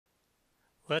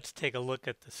Let's take a look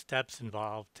at the steps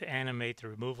involved to animate the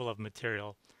removal of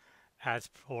material as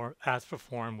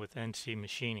performed with NC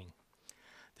machining.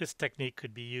 This technique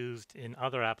could be used in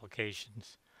other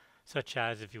applications, such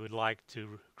as if you would like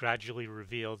to gradually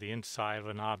reveal the inside of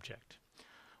an object.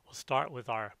 We'll start with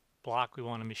our block we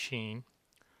want to machine,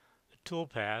 the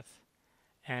toolpath,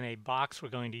 and a box we're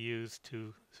going to use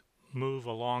to move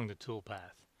along the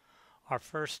toolpath. Our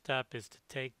first step is to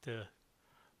take the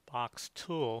box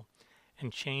tool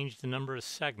and change the number of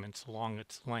segments along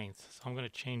its length. So I'm going to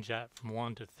change that from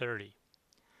 1 to 30.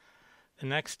 The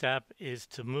next step is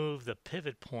to move the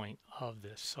pivot point of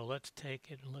this. So let's take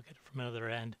it and look at it from another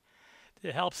end.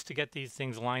 It helps to get these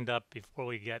things lined up before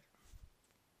we get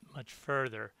much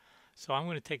further. So I'm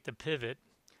going to take the pivot,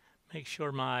 make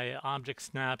sure my object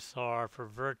snaps are for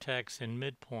vertex and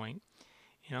midpoint,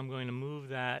 and I'm going to move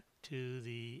that to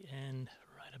the end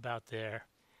right about there.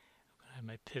 I have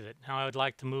my pivot. Now I would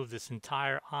like to move this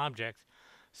entire object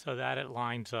so that it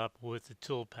lines up with the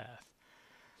toolpath.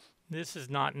 This is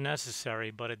not necessary,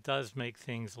 but it does make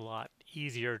things a lot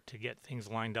easier to get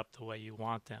things lined up the way you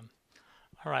want them.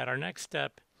 All right, our next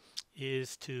step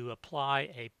is to apply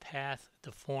a path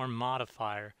deform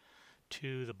modifier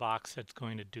to the box that's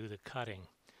going to do the cutting.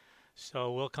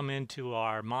 So we'll come into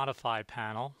our modify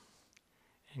panel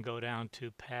and go down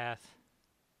to path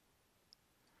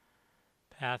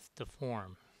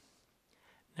deform.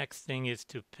 Next thing is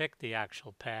to pick the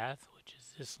actual path, which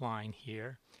is this line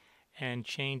here, and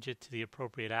change it to the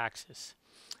appropriate axis.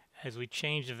 As we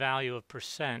change the value of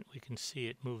percent, we can see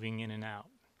it moving in and out.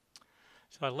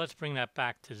 So let's bring that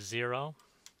back to 0.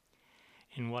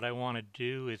 And what I want to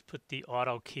do is put the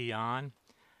auto key on,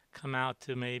 come out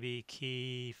to maybe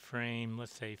keyframe,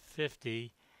 let's say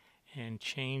 50, and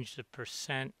change the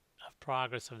percent of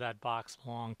progress of that box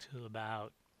along to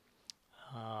about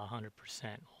 100%.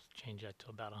 We'll change that to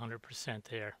about 100%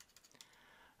 there.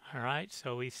 All right,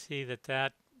 so we see that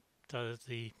that does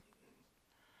the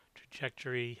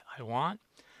trajectory I want.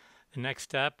 The next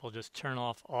step, we'll just turn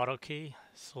off auto key,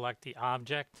 select the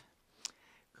object,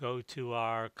 go to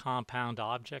our compound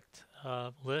object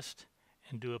list,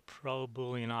 and do a pro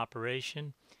Boolean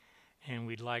operation. And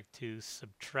we'd like to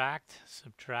subtract.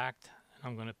 And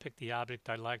I'm going to pick the object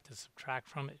I'd like to subtract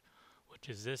from it, which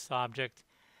is this object.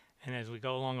 And as we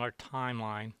go along our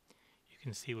timeline, you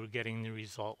can see we're getting the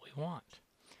result we want.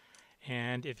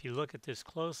 And if you look at this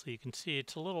closely, you can see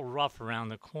it's a little rough around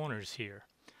the corners here.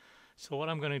 So what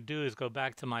I'm going to do is go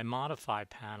back to my modify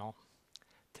panel,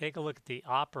 take a look at the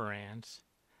operands,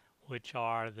 which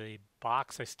are the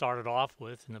box I started off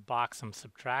with and the box I'm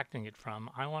subtracting it from.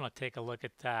 I want to take a look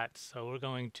at that. So we're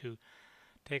going to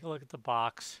take a look at the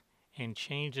box and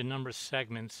change the number of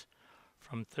segments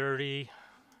from 30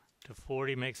 to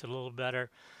 40, makes it a little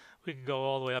better. We could go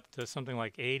all the way up to something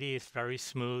like 80. It's very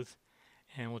smooth,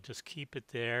 and we'll just keep it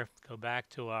there. Go back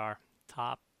to our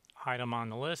top item on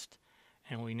the list,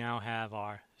 and we now have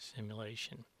our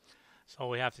simulation. So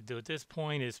all we have to do at this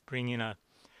point is bring in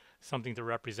something to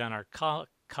represent our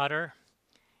cutter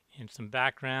and some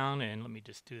background, and let me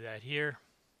just do that here.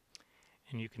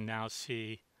 And you can now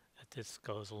see that this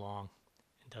goes along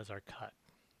and does our cut.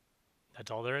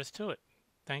 That's all there is to it.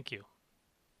 Thank you.